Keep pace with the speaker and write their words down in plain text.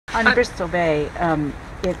On Bristol Bay,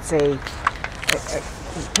 it's a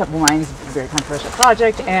Pebble Mine is a very controversial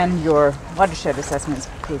project, and your watershed assessment is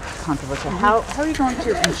pretty controversial. How are you going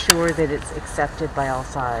to ensure that it's accepted by all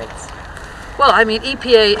sides? Well, I mean,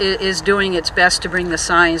 EPA is doing its best to bring the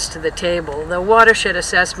science to the table. The watershed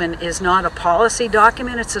assessment is not a policy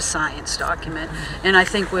document, it's a science document. And I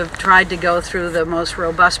think we've tried to go through the most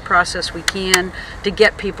robust process we can to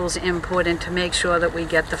get people's input and to make sure that we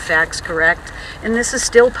get the facts correct. And this is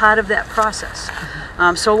still part of that process.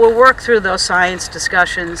 So we'll work through those science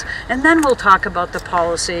discussions, and then we'll talk about the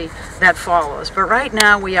policy that follows. But right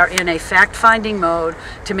now we are in a fact-finding mode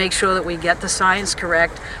to make sure that we get the science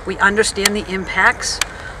correct, we understand the impacts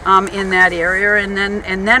in that area, and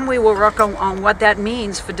then we will work on what that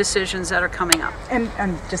means for decisions that are coming up.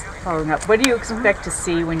 And just following up, what do you expect to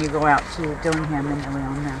see when you go out to Dillingham and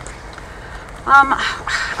Ilion now?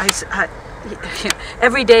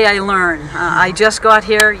 Every day I learn. I just got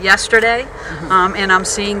here yesterday, and I'm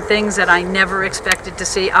seeing things that I never expected to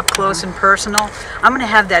see up close and personal. I'm going to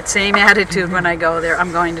have that same attitude when I go there.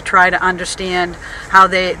 I'm going to try to understand how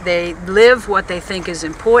they live, what they think is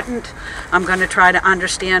important. I'm going to try to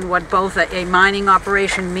understand what both a mining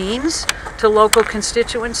operation means to local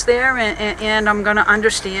constituents there, and I'm going to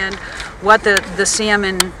understand what the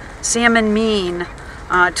salmon mean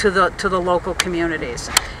to the local communities.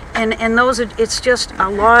 And those, it's just a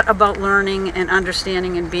lot about learning and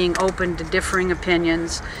understanding and being open to differing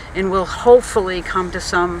opinions, and we'll hopefully come to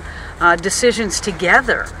some decisions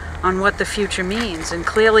together on what the future means. And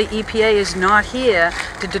clearly EPA is not here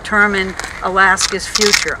to determine Alaska's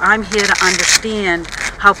future. I'm here to understand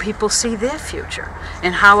how people see their future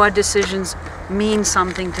and how our decisions mean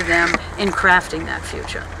something to them in crafting that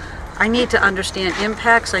future. I need to understand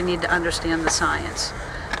impacts, I need to understand the science.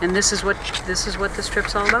 And this is what this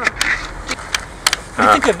trip's all about.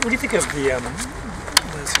 What do you think of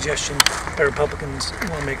the suggestion by Republicans,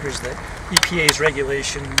 lawmakers, that EPA's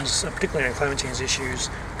regulations, particularly on climate change issues,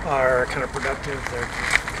 are counterproductive? They're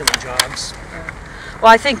killing jobs.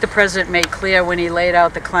 Well, I think the president made clear when he laid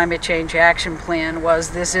out the climate change action plan was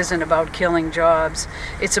this isn't about killing jobs.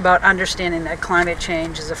 It's about understanding that climate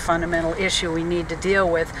change is a fundamental issue we need to deal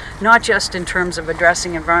with, not just in terms of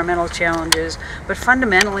addressing environmental challenges, but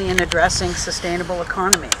fundamentally in addressing sustainable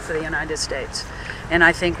economy for the United States. And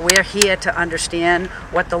I think we're here to understand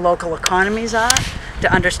what the local economies are,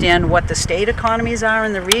 to understand what the state economies are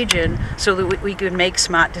in the region, so that we could make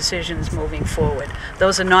smart decisions moving forward.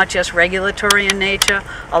 Those are not just regulatory in nature.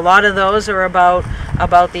 A lot of those are about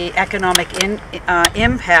the economic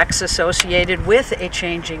impacts associated with a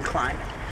changing climate.